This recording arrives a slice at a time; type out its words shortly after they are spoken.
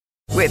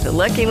With the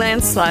Lucky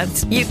Land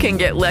Slots, you can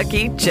get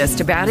lucky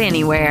just about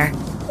anywhere.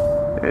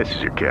 This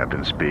is your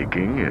captain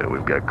speaking.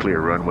 We've got clear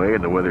runway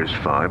and the weather's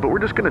fine, but we're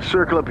just going to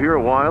circle up here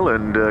a while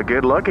and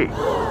get lucky.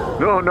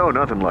 No,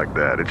 nothing like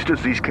that. It's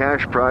just these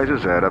cash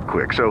prizes add up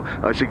quick. So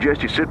I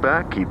suggest you sit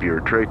back, keep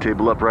your tray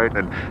table upright,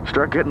 and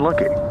start getting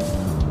lucky.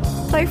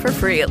 Play for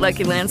free at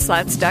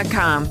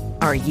LuckyLandSlots.com.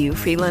 Are you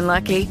feeling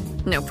lucky?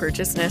 No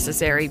purchase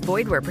necessary.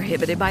 Void where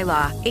prohibited by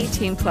law.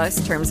 18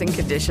 plus terms and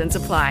conditions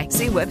apply.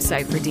 See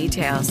website for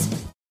details.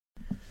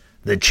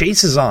 The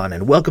chase is on,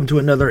 and welcome to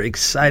another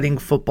exciting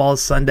football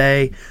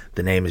Sunday.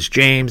 The name is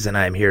James, and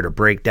I am here to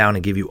break down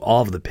and give you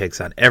all of the picks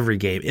on every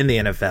game in the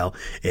NFL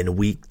in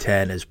Week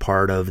 10 as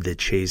part of the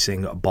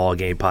Chasing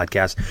Ballgame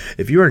podcast.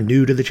 If you are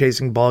new to the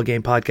Chasing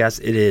Ballgame podcast,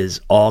 it is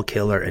all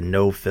killer and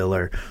no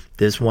filler.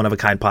 This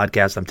one-of-a-kind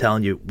podcast, I'm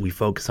telling you, we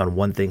focus on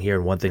one thing here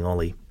and one thing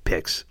only,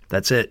 picks.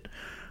 That's it.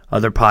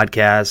 Other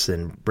podcasts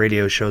and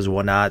radio shows and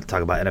whatnot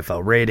talk about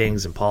NFL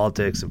ratings and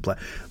politics and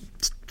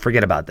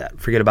forget about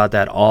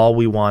that. All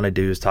we want to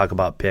do is talk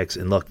about picks.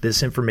 And look,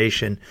 this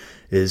information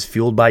is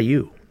fueled by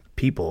you,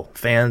 people,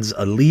 fans,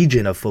 a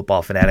legion of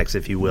football fanatics,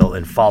 if you will,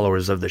 and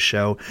followers of the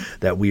show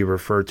that we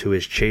refer to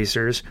as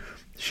chasers.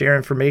 Share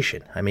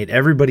information. I mean,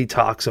 everybody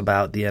talks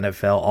about the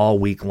NFL all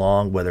week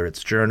long, whether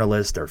it's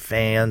journalists or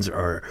fans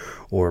or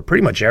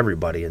pretty much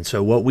everybody. And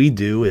so what we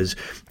do is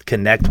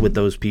connect with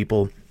those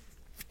people,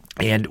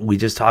 and we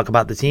just talk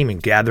about the team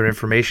and gather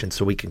information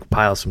so we can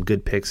compile some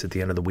good picks at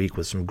the end of the week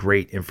with some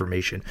great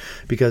information,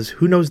 because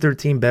who knows their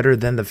team better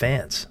than the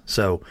fans?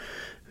 So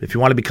if you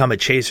want to become a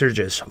chaser,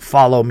 just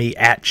follow me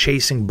at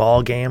Chasing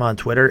Ballgame on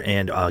Twitter.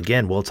 And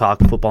again, we'll talk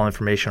football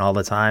information all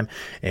the time.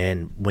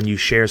 And when you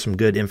share some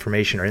good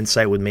information or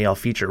insight with me, I'll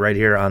feature it right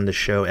here on the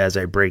show as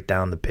I break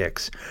down the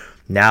picks.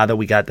 Now that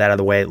we got that out of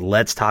the way,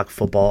 let's talk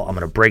football. I'm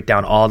going to break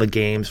down all the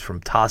games from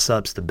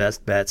toss-ups to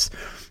best bets.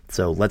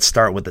 So let's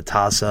start with the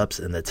toss-ups,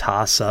 and the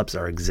toss-ups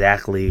are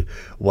exactly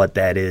what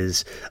that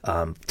is.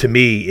 To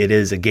me, it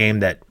is a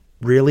game that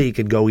really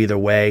could go either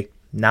way.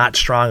 Not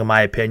strong in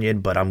my opinion,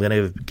 but I'm going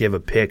to give a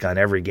pick on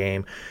every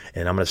game,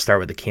 and I'm going to start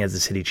with the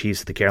Kansas City Chiefs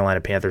and the Carolina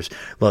Panthers.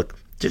 Look,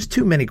 just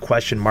too many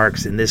question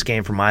marks in this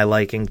game for my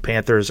liking.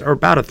 Panthers are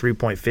about a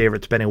 3-point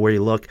favorite, depending on where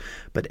you look,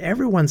 but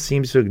everyone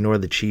seems to ignore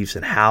the Chiefs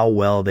and how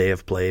well they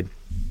have played.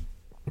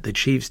 The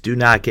Chiefs do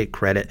not get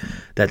credit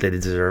that they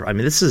deserve. I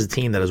mean, this is a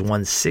team that has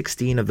won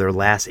 16 of their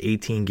last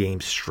 18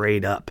 games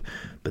straight up.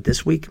 But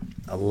this week,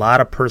 a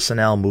lot of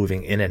personnel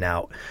moving in and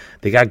out.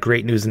 They got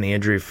great news in the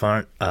injury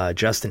front.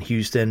 Justin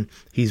Houston,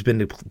 he's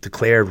been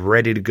declared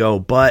ready to go.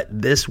 But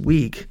this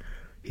week,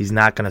 he's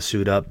not going to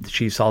suit up. The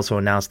Chiefs also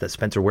announced that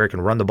Spencer Ware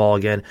can run the ball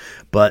again,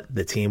 but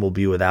the team will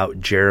be without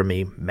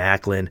Jeremy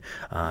Maclin.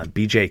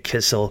 BJ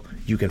Kissel,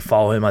 you can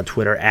follow him on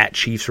Twitter at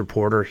Chiefs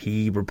Reporter.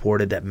 He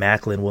reported that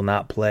Maclin will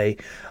not play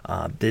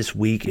this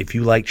week. If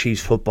you like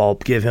Chiefs football,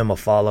 give him a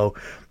follow.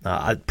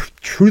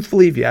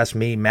 Truthfully, if you ask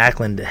me,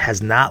 Maclin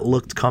has not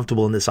looked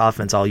comfortable in this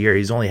offense all year.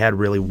 He's only had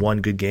really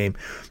one good game,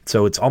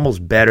 so it's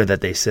almost better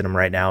that they sit him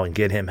right now and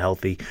get him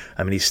healthy.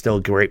 I mean, he's still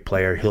a great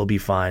player. He'll be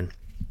fine.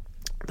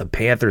 The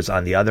Panthers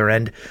on the other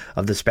end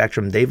of the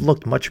spectrum, they've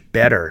looked much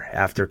better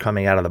after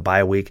coming out of the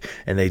bye week,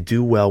 and they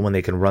do well when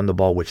they can run the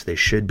ball, which they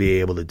should be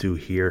able to do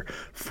here.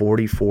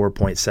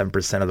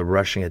 44.7% of the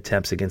rushing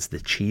attempts against the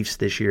Chiefs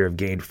this year have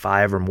gained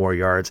 5 or more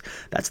yards.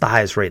 That's the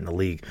highest rate in the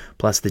league.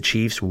 Plus, the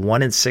Chiefs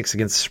 1-6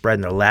 against the spread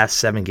in their last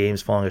 7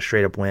 games following a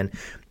straight-up win.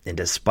 And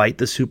despite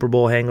the Super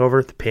Bowl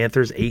hangover, the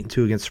Panthers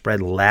 8-2 against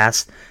spread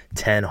last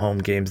 10 home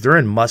games. They're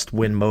in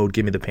must-win mode.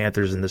 Give me the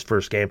Panthers in this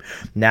first game.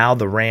 Now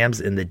the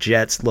Rams and the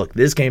Jets. Look,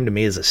 this game to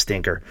me is a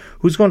stinker.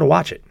 Who's going to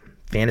watch it?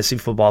 Fantasy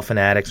football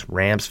fanatics,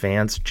 Rams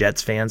fans,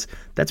 Jets fans.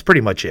 That's pretty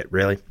much it,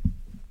 really.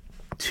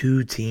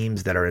 Two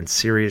teams that are in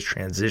serious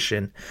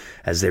transition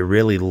as they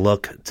really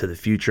look to the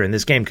future. And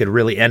this game could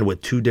really end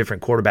with 2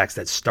 different quarterbacks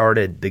that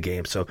started the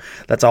game. So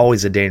that's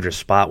always a dangerous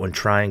spot when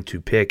trying to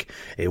pick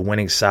a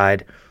winning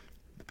side.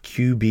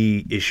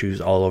 QB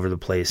issues all over the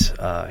place.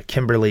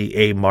 Kimberly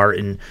A.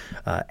 Martin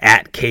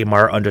at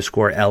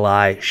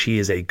Kmart_LI. She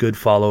is a good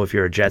follow if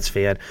you're a Jets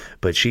fan,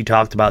 but she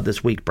talked about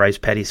this week Bryce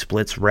Petty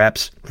splits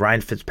reps, Ryan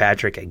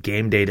Fitzpatrick a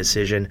game day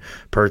decision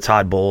per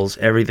Todd Bowles.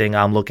 Everything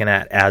I'm looking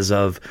at as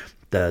of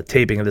the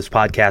taping of this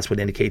podcast would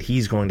indicate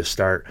he's going to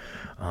start,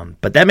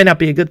 but that may not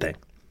be a good thing.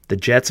 The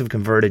Jets have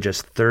converted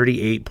just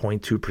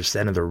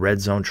 38.2% of their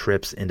red zone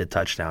trips into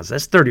touchdowns.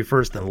 That's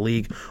 31st in the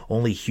league.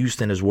 Only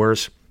Houston is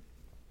worse.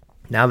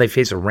 Now they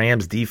face a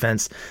Rams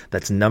defense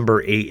that's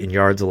number 8 in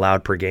yards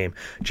allowed per game.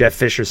 Jeff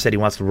Fisher said he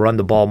wants to run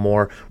the ball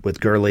more with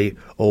Gurley.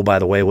 Oh, by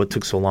the way, what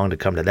took so long to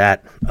come to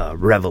that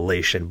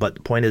revelation? But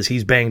the point is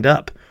he's banged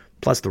up.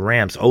 Plus the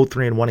Rams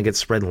 0-3-1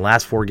 against spread in the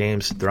last 4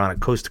 games. They're on a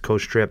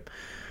coast-to-coast trip.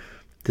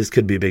 This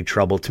could be big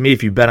trouble. To me,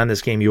 if you bet on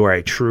this game, you are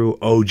a true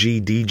OG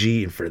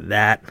DG, and for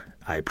that,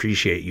 I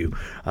appreciate you.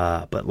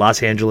 But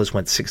Los Angeles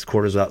went 6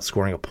 quarters without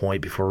scoring a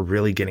point before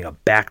really getting a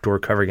backdoor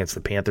cover against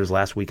the Panthers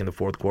last week in the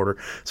 4th quarter.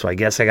 So I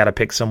guess I got to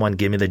pick someone.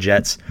 Give me the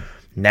Jets.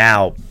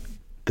 Now,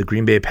 the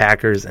Green Bay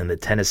Packers and the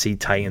Tennessee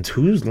Titans.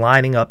 Who's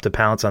lining up to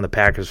pounce on the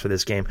Packers for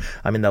this game?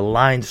 I mean, the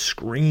line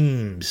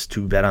screams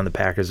to bet on the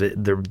Packers.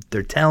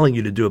 They're telling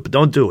you to do it, but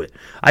don't do it.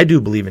 I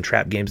do believe in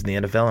trap games in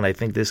the NFL, and I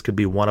think this could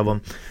be one of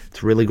them.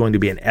 It's really going to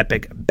be an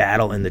epic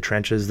battle in the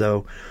trenches,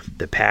 though.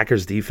 The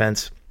Packers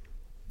defense,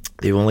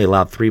 they've only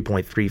allowed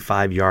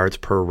 3.35 yards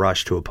per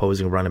rush to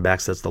opposing running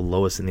backs. That's the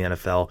lowest in the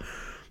NFL.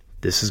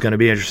 This is going to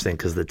be interesting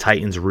because the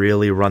Titans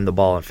really run the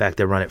ball. In fact,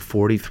 they run it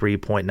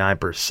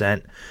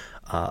 43.9%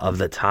 of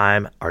the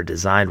time are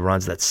designed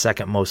runs. That's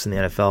second most in the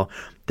NFL.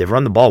 They've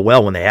run the ball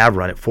well when they have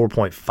run it,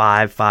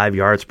 4.55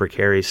 yards per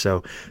carry.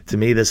 So to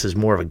me, this is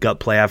more of a gut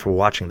play after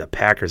watching the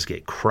Packers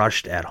get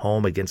crushed at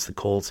home against the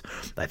Colts.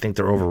 I think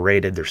they're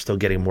overrated. They're still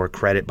getting more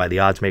credit by the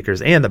odds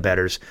makers and the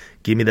bettors.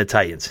 Give me the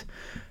Titans.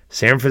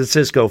 San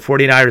Francisco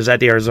 49ers at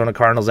the Arizona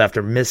Cardinals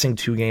after missing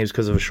 2 games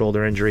because of a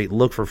shoulder injury.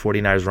 Look for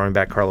 49ers running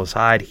back Carlos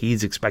Hyde.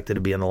 He's expected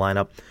to be in the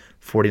lineup.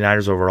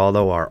 49ers overall,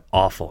 though, are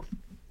awful.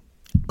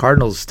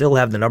 Cardinals still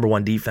have the number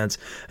 1 defense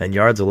and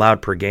yards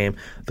allowed per game.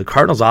 The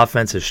Cardinals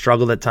offense has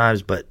struggled at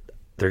times, but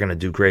they're going to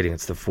do great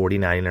against the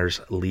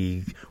 49ers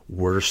league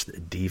worst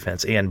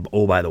defense. And,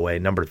 oh, by the way,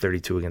 number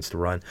 32 against the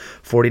run.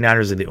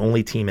 49ers are the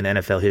only team in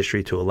NFL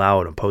history to allow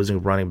an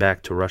opposing running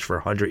back to rush for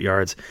 100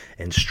 yards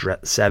in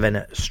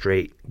 7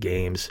 straight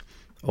games.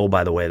 Oh,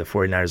 by the way, the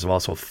 49ers have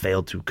also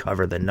failed to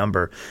cover the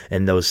number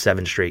in those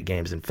 7 straight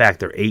games. In fact,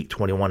 they're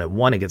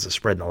 8-21-1 against the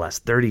spread in the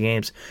last 30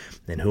 games.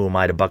 And who am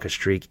I to buck a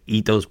streak?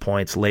 Eat those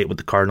points late with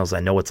the Cardinals. I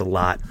know it's a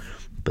lot,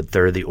 but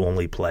they're the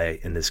only play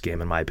in this game,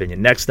 in my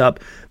opinion. Next up,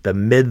 the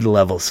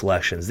mid-level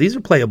selections. These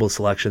are playable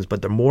selections,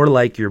 but they're more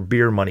like your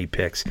beer money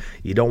picks.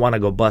 You don't want to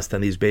go bust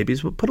on these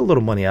babies, but put a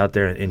little money out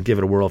there and give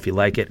it a whirl if you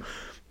like it.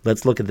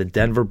 Let's look at the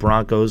Denver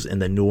Broncos and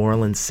the New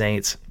Orleans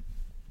Saints.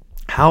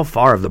 How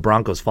far have the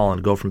Broncos fallen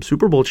to go from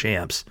Super Bowl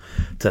champs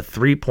to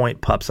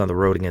 3-point pups on the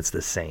road against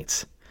the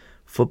Saints?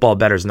 Football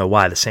bettors know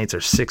why. The Saints are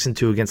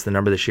 6-2 against the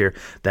number this year.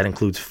 That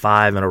includes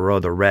 5 in a row.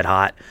 They're red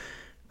hot.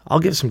 I'll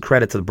give some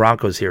credit to the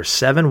Broncos here.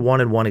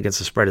 7-1-1 against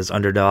the spread as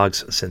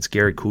underdogs since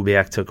Gary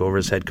Kubiak took over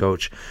as head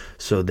coach.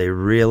 So they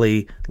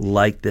really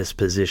like this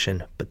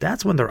position. But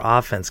that's when their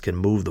offense can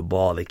move the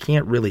ball. They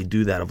can't really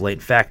do that of late. In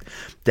fact,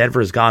 Denver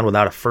has gone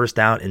without a first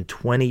down in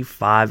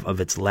 25 of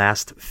its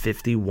last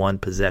 51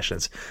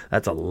 possessions.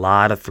 That's a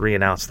lot of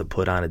 3-and-outs to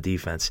put on a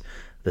defense.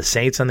 The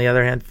Saints, on the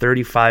other hand,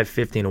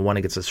 35-15-1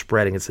 against the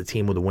spread against a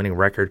team with a winning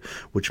record,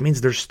 which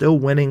means they're still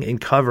winning and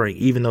covering,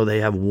 even though they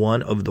have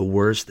one of the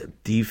worst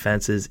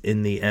defenses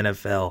in the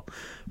NFL.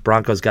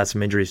 Broncos got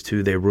some injuries,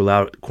 too. They rule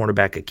out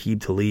cornerback Aqib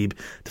Talib.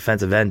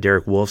 Defensive end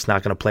Derek Wolf's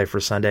not going to play for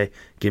Sunday.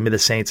 Give me the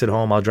Saints at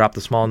home. I'll drop the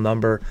small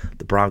number.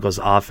 The Broncos'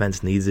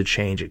 offense needs a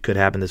change. It could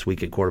happen this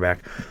week at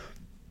quarterback.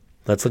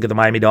 Let's look at the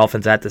Miami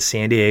Dolphins at the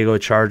San Diego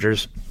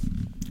Chargers.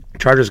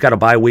 Chargers got a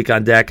bye week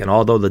on deck, and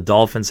although the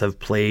Dolphins have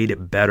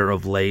played better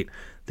of late,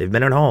 they've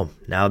been at home.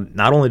 Now,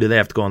 not only do they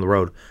have to go on the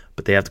road,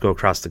 but they have to go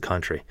across the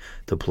country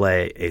to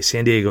play a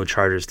San Diego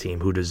Chargers team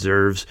who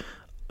deserves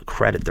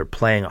credit. They're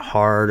playing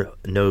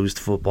hard-nosed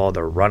football.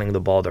 They're running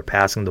the ball. They're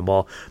passing the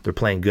ball. They're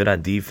playing good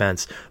on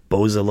defense.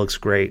 Boza looks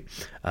great.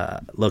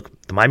 Look,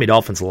 the Miami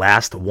Dolphins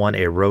last won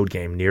a road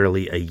game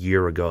nearly a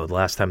year ago. The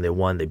last time they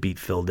won, they beat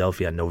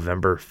Philadelphia on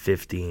November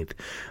 15th.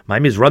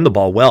 Miami's run the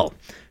ball well.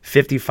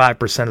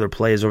 55% of their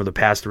plays over the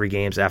past 3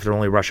 games after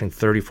only rushing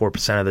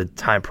 34% of the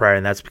time prior,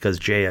 and that's because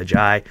Jay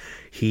Ajayi,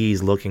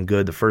 he's looking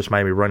good. The first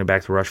Miami running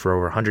back to rush for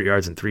over 100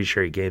 yards in 3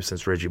 straight games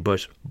since Reggie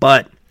Bush.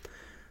 But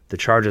the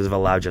Chargers have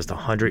allowed just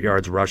 100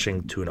 yards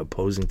rushing to an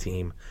opposing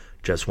team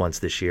just once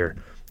this year.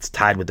 It's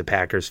tied with the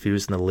Packers,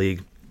 fewest in the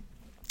league.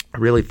 I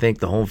really think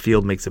the home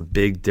field makes a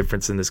big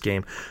difference in this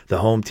game. The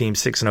home team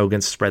 6-0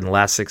 against the spread in the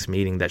last 6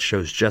 meetings. That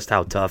shows just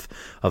how tough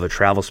of a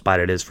travel spot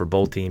it is for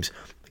both teams.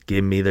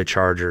 Give me the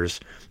Chargers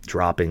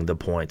dropping the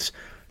points.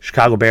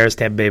 Chicago Bears,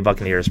 Tampa Bay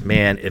Buccaneers.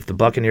 Man, if the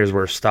Buccaneers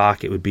were a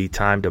stock, it would be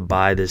time to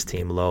buy this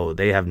team low.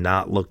 They have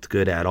not looked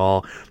good at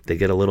all. They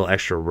get a little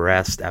extra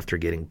rest after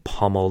getting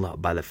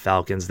pummeled by the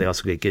Falcons. They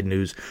also get good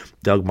news.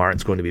 Doug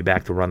Martin's going to be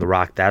back to run the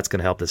rock. That's going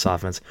to help this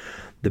offense.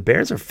 The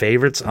Bears are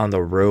favorites on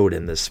the road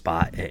in this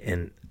spot,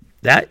 and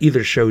that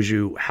either shows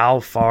you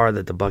how far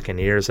that the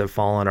Buccaneers have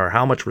fallen or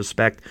how much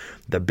respect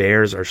the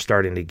Bears are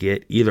starting to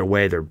get. Either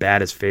way, they're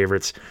bad as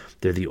favorites.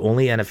 They're the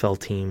only NFL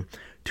team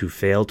to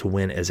fail to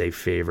win as a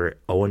favorite,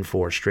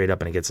 0-4 straight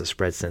up and against the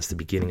spread since the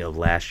beginning of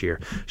last year.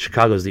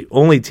 Chicago is the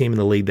only team in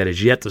the league that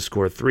has yet to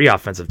score 3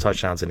 offensive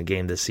touchdowns in a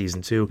game this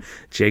season, too.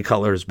 Jay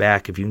Cutler is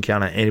back. If you can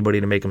count on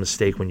anybody to make a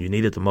mistake when you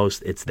need it the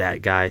most, it's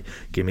that guy.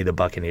 Give me the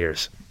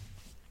Buccaneers.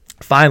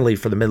 Finally,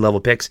 for the mid-level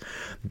picks,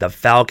 the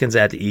Falcons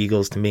at the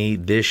Eagles. To me,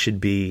 this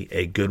should be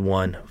a good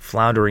one.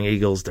 Floundering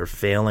Eagles, they're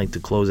failing to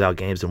close out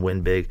games and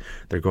win big.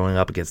 They're going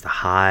up against the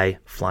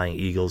high-flying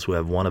Eagles, who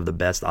have one of the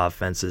best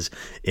offenses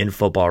in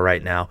football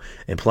right now.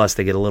 And plus,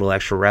 they get a little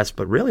extra rest.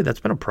 But really, that's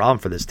been a problem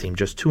for this team.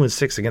 Just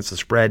 2-6 against the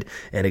spread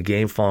in a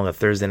game following a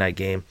Thursday night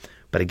game.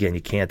 But again,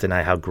 you can't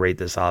deny how great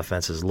this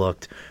offense has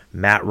looked.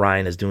 Matt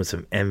Ryan is doing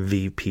some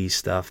MVP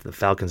stuff. The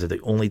Falcons are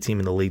the only team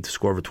in the league to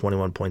score over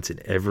 21 points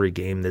in every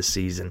game this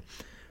season.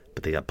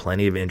 but they got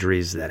plenty of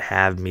injuries that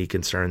have me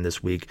concerned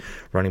this week.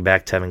 Running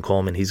back Tevin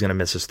Coleman, he's going to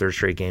miss his third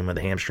straight game with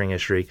a hamstring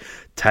injury.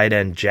 Tight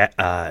end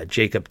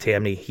Jacob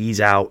Tamney,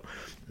 he's out.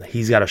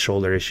 He's got a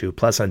shoulder issue.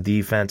 Plus on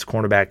defense,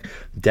 cornerback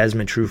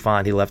Desmond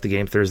Trufant, he left the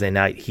game Thursday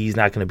night. He's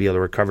not going to be able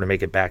to recover to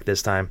make it back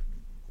this time.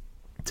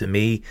 To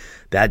me,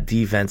 that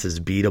defense is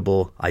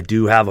beatable. I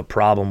do have a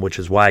problem, which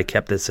is why I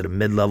kept this at a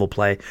mid-level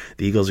play.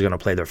 The Eagles are going to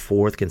play their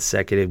fourth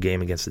consecutive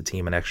game against the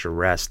team in extra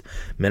rest.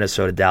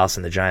 Minnesota, Dallas,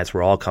 and the Giants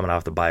were all coming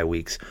off the bye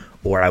weeks,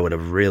 or I would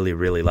have really,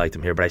 really liked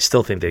them here. But I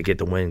still think they get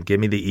the win. Give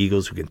me the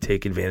Eagles, who can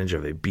take advantage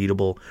of a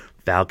beatable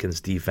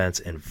Falcons defense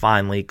and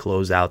finally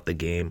close out the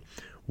game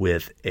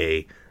with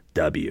a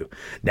W.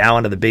 Now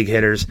onto the big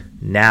hitters.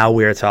 Now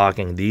we're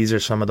talking. These are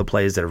some of the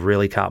plays that have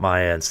really caught my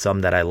eye and some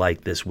that I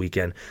like this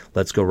weekend.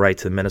 Let's go right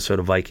to the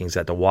Minnesota Vikings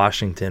at the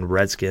Washington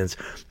Redskins.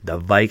 The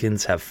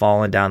Vikings have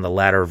fallen down the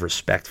ladder of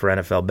respect for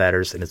NFL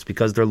bettors, and it's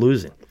because they're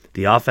losing.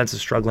 The offense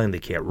is struggling. They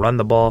can't run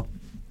the ball.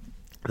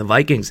 The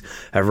Vikings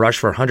have rushed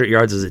for 100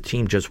 yards as a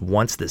team just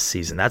once this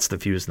season. That's the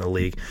fewest in the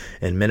league.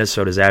 And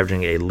Minnesota is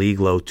averaging a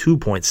league-low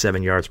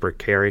 2.7 yards per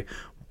carry.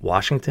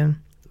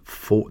 Washington,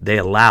 they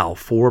allow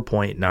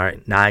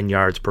 4.9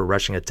 yards per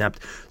rushing attempt,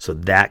 so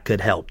that could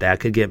help.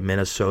 That could get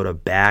Minnesota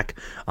back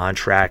on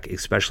track,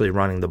 especially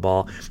running the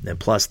ball. And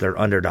plus, they're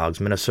underdogs.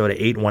 Minnesota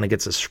 8-1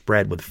 against the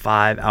spread with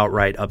 5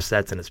 outright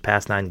upsets in its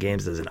past 9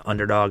 games as an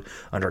underdog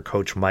under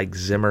Coach Mike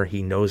Zimmer.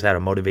 He knows how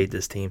to motivate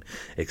this team,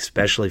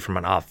 especially from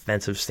an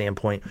offensive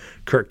standpoint.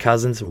 Kirk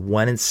Cousins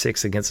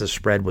 1-6 against the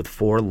spread with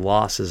 4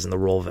 losses in the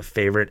role of a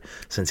favorite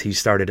since he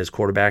started as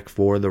quarterback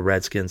for the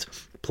Redskins.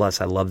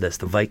 Plus, I love this.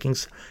 The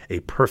Vikings, a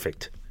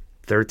perfect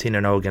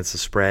 13-0 against the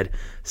spread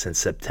since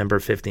September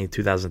 15,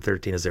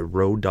 2013 as a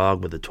road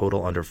dog with a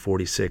total under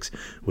 46,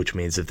 which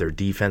means if their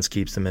defense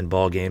keeps them in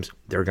ball games,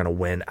 they're going to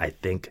win. I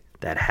think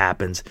that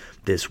happens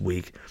this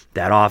week.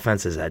 That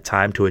offense has had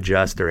time to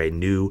adjust. They're a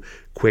new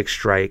quick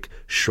strike,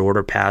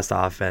 shorter pass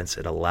offense.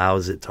 It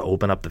allows it to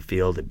open up the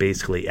field. It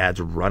basically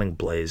adds running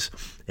plays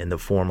in the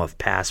form of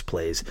pass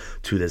plays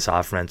to this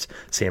offense.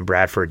 Sam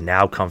Bradford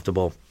now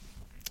comfortable.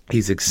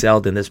 He's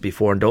excelled in this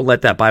before, and don't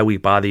let that bye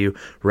week bother you.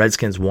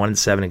 Redskins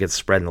 1-7 against the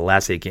spread in the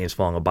last 8 games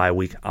following a bye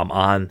week. I'm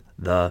on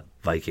the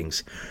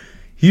Vikings.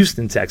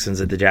 Houston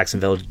Texans at the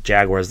Jacksonville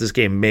Jaguars. This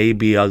game may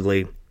be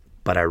ugly,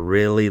 but I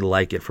really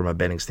like it from a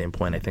betting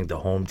standpoint. I think the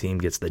home team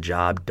gets the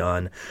job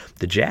done.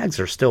 The Jags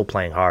are still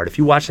playing hard. If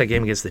you watch that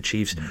game against the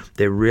Chiefs,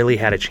 they really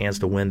had a chance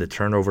to win. The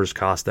turnovers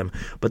cost them,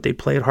 but they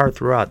played hard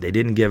throughout. They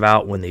didn't give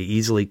out when they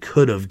easily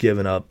could have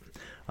given up.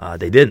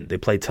 They didn't. They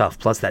played tough.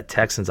 Plus, that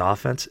Texans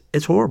offense,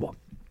 it's horrible.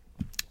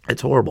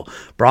 It's horrible.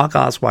 Brock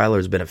Osweiler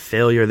has been a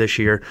failure this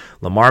year.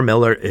 Lamar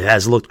Miller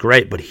has looked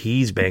great, but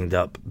he's banged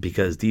up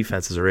because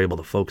defenses are able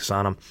to focus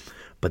on him.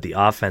 But the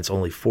offense,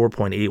 only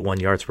 4.81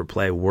 yards per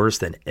play, worse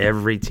than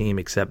every team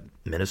except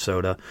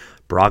Minnesota.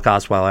 Brock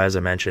Osweiler, as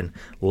I mentioned,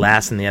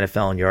 last in the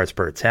NFL in yards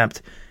per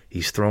attempt.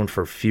 He's thrown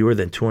for fewer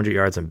than 200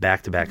 yards in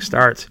back-to-back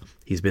starts.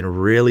 He's been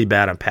really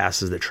bad on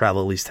passes that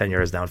travel at least 10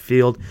 yards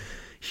downfield.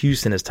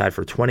 Houston is tied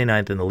for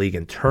 29th in the league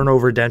in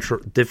turnover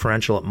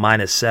differential at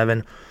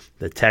 -7.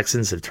 The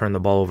Texans have turned the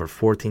ball over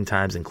 14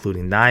 times,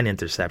 including 9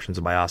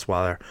 interceptions by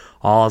Osweiler.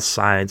 All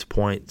signs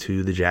point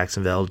to the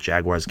Jacksonville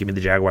Jaguars. Give me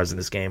the Jaguars in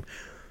this game.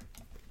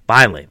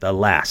 Finally, the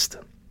last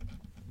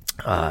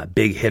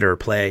big hitter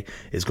play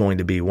is going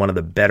to be one of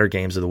the better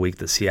games of the week,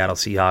 the Seattle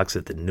Seahawks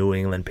at the New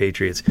England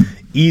Patriots.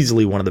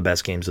 Easily one of the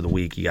best games of the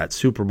week. You got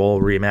Super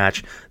Bowl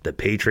rematch. The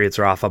Patriots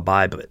are off a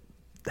bye, but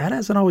that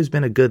hasn't always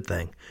been a good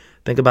thing.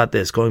 Think about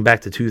this. Going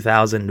back to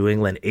 2000, New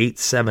England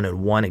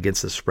 8-7-1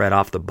 against the spread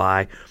off the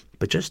bye,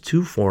 but just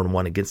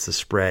 2-4-1 against the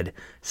spread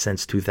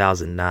since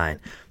 2009.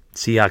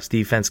 Seahawks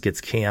defense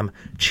gets Cam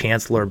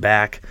Chancellor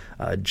back.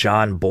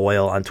 John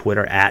Boyle on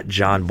Twitter, at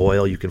John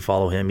Boyle. You can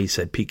follow him. He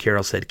said, Pete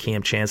Carroll said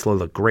Cam Chancellor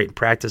looked great in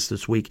practice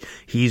this week.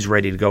 He's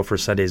ready to go for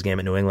Sunday's game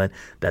at New England.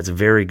 That's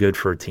very good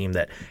for a team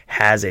that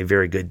has a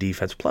very good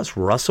defense. Plus,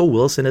 Russell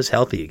Wilson is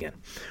healthy again.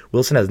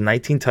 Wilson has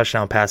 19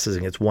 touchdown passes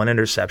against 1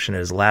 interception in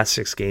his last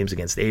 6 games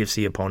against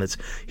AFC opponents.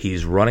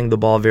 He's running the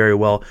ball very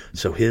well,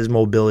 so his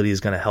mobility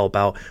is going to help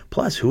out.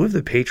 Plus, who have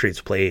the Patriots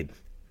played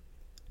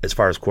as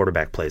far as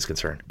quarterback play is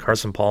concerned?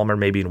 Carson Palmer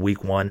maybe in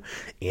week 1.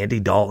 Andy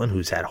Dalton,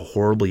 who's had a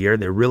horrible year.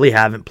 They really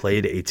haven't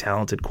played a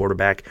talented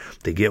quarterback.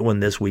 They get one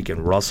this week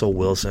in Russell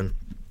Wilson.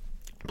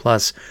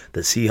 Plus,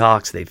 the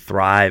Seahawks, they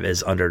thrive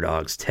as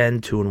underdogs.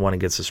 10-2-1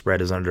 against the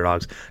spread as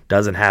underdogs.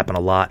 Doesn't happen a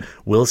lot.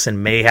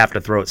 Wilson may have to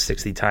throw it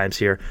 60 times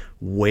here.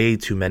 Way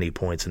too many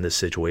points in this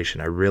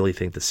situation. I really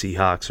think the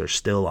Seahawks are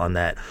still on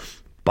that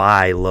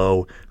buy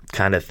low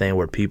kind of thing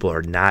where people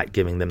are not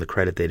giving them the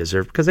credit they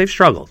deserve because they've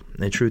struggled.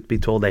 And truth be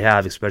told, they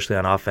have, especially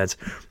on offense.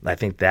 I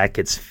think that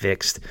gets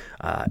fixed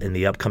in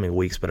the upcoming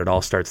weeks, but it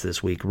all starts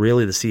this week.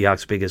 Really, the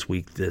Seahawks' biggest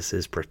weakness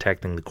is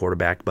protecting the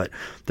quarterback, but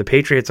the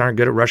Patriots aren't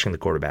good at rushing the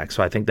quarterback,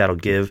 so I think that'll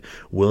give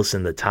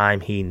Wilson the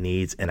time he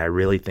needs, and I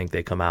really think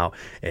they come out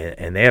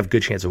and they have a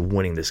good chance of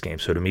winning this game.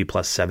 So to me,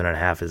 plus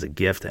 7.5 is a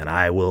gift, and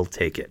I will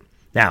take it.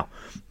 Now,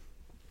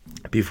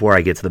 Before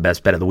I get to the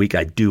best bet of the week,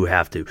 I do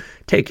have to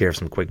take care of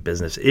some quick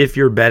business. If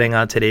you're betting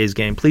on today's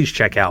game, please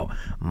check out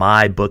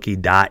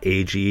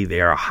mybookie.ag.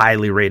 They are a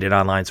highly rated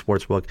online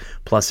sportsbook.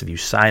 Plus, if you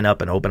sign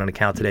up and open an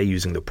account today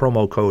using the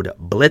promo code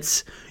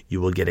BLITZ,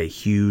 you will get a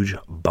huge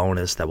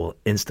bonus that will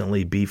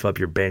instantly beef up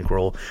your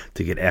bankroll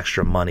to get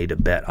extra money to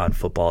bet on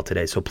football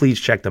today. So please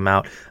check them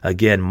out.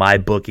 Again,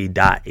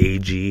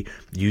 mybookie.ag.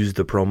 Use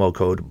the promo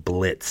code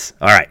BLITZ.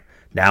 All right.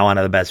 Now on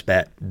to the best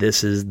bet.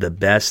 This is the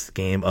best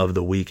game of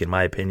the week, in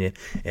my opinion.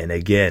 And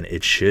again,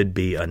 it should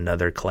be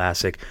another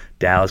classic.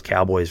 Dallas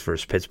Cowboys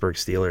versus Pittsburgh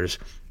Steelers.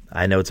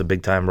 I know it's a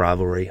big-time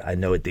rivalry. I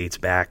know it dates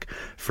back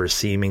for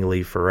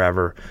seemingly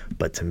forever.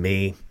 But to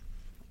me,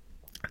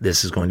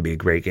 this is going to be a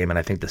great game, and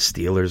I think the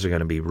Steelers are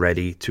going to be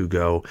ready to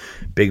go.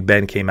 Big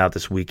Ben came out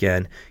this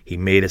weekend. He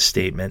made a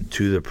statement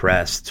to the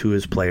press, to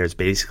his players,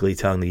 basically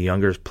telling the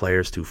younger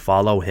players to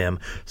follow him.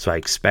 So I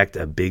expect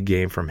a big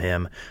game from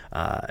him.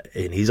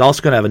 And he's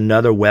also going to have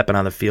another weapon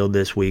on the field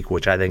this week,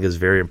 which I think is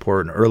very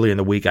important. Early in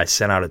the week, I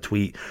sent out a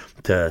tweet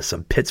to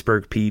some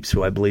Pittsburgh peeps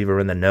who I believe are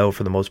in the know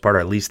for the most part, or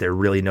at least they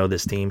really know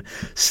this team.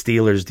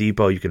 Steelers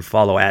Depot, you can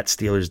follow at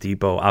Steelers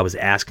Depot. I was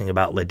asking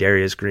about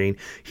Ladarius Green.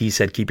 He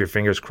said keep your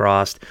fingers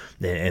crossed,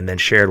 and then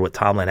shared what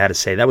Tomlin had to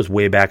say. That was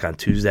way back on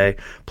Tuesday.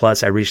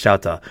 Plus, I reached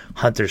out to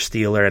Hunter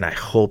Steeler, and I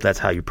hope that's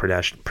how you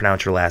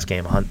pronounce your last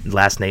name,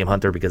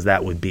 Hunter, because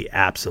that would be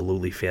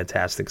absolutely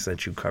fantastic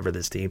since you cover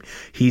this team.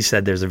 He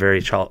said there's a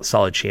very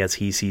solid chance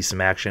he sees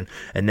some action.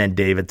 And then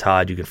David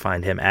Todd, you can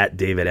find him at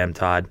David M.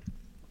 Todd.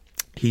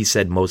 He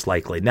said most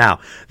likely.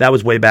 Now, that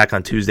was way back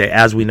on Tuesday.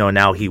 As we know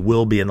now, he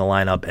will be in the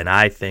lineup, and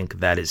I think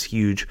that is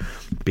huge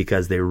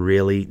because they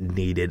really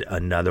needed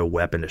another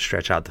weapon to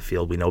stretch out the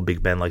field. We know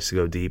Big Ben likes to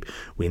go deep.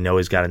 We know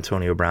he's got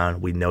Antonio Brown.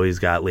 We know he's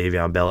got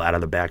Le'Veon Bell out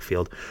of the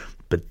backfield.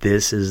 But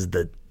this is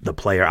the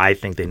player I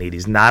think they need.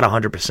 He's not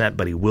 100%,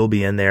 but he will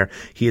be in there.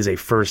 He is a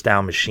first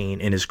down machine.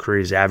 In his career,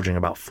 he's averaging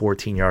about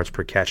 14 yards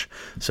per catch.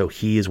 So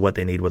he is what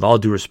they need. With all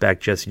due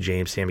respect, Jesse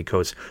James, Sammy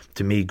Coates,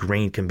 to me,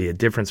 Green can be a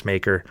difference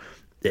maker.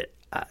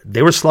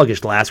 They were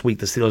sluggish last week,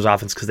 the Steelers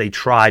offense, because they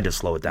tried to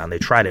slow it down. They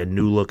tried a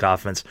new-look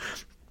offense,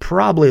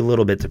 probably a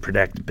little bit to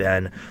protect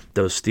Ben.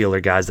 Those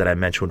Steeler guys that I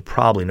mentioned would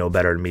probably know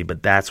better than me,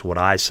 but that's what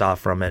I saw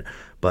from it.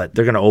 But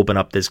they're going to open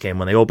up this game.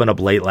 When they opened up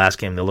late last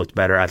game, they looked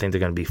better. I think they're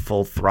going to be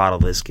full throttle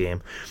this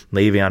game.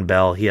 Le'Veon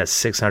Bell, he has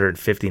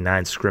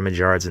 659 scrimmage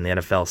yards in the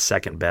NFL,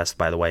 second best,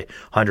 by the way,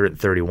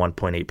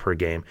 131.8 per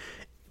game.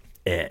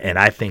 And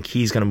I think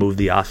he's going to move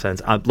the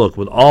offense. Look,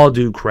 with all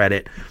due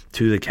credit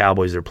to the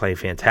Cowboys, they're playing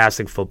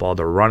fantastic football.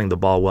 They're running the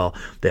ball well.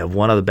 They have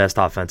one of the best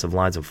offensive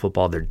lines of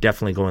football. They're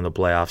definitely going to the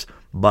playoffs.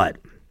 But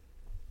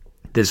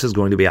this is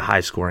going to be a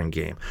high-scoring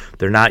game.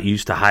 They're not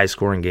used to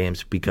high-scoring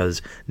games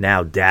because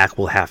now Dak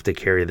will have to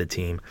carry the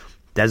team.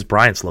 Dez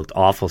Bryant's looked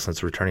awful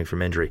since returning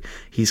from injury.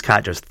 He's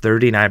caught just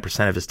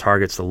 39% of his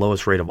targets, the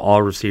lowest rate of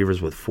all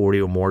receivers with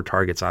 40 or more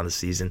targets on the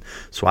season.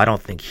 So I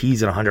don't think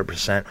he's at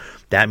 100%.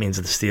 That means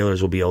that the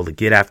Steelers will be able to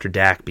get after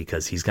Dak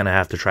because he's going to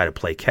have to try to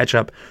play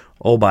catch-up.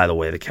 Oh, by the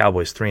way, the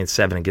Cowboys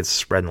 3-7 against the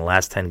spread in the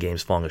last 10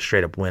 games, following a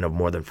straight-up win of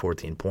more than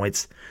 14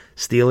 points.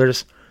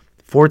 Steelers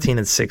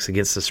 14-6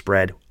 against the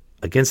spread,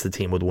 against the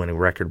team with a winning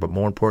record, but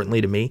more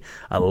importantly to me,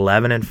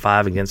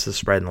 11-5 against the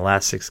spread in the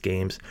last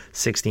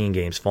 16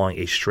 games, following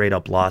a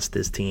straight-up loss.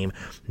 This team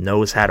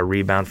knows how to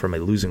rebound from a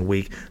losing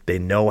week. They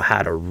know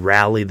how to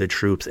rally the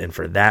troops, and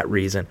for that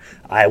reason,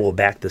 I will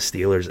back the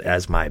Steelers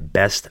as my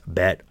best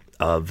bet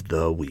of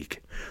the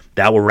week.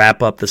 That will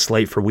wrap up the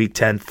slate for Week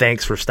 10.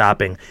 Thanks for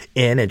stopping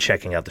in and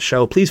checking out the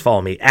show. Please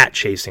follow me at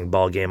Chasing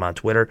Ballgame on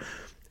Twitter.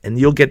 And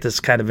you'll get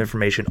this kind of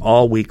information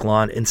all week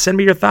long. And send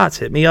me your thoughts.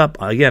 Hit me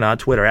up, again, on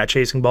Twitter, at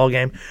Chasing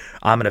Ballgame.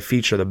 I'm going to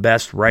feature the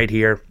best right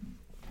here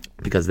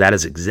because that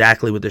is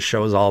exactly what this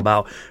show is all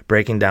about.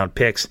 Breaking down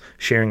picks,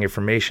 sharing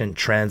information,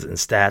 trends, and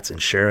stats,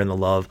 and sharing the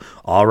love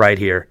all right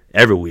here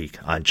every week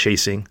on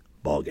Chasing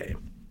Ballgame.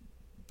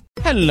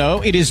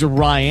 Hello, it is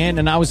Ryan,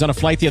 and I was on a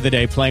flight the other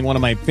day playing one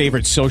of my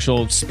favorite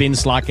social spin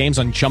slot games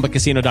on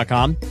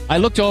ChumbaCasino.com. I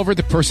looked over at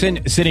the person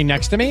sitting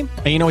next to me,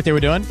 and you know what they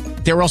were doing?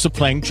 They were also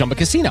playing Chumba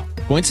Casino.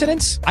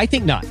 Coincidence? I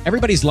think not.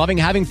 Everybody's loving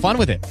having fun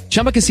with it.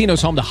 Chumba Casino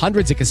is home to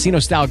hundreds of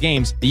casino-style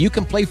games that you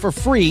can play for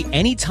free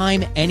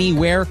anytime,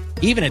 anywhere,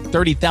 even at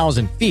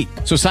 30,000 feet.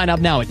 So sign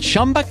up now at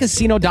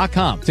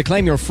ChumbaCasino.com to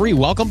claim your free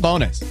welcome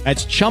bonus.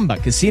 That's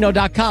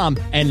ChumbaCasino.com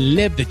and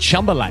live the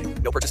Chumba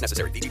life. No purchase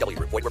necessary. VGW.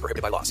 Void where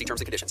prohibited by law. See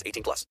terms and conditions.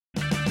 18+.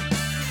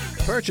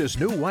 Purchase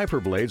new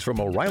wiper blades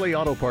from O'Reilly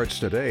Auto Parts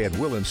today and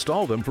we'll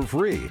install them for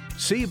free.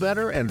 See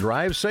better and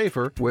drive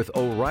safer with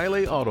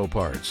O'Reilly Auto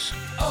Parts.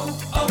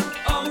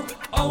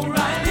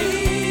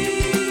 O'Reilly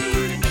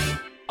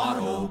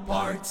Auto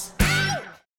Parts.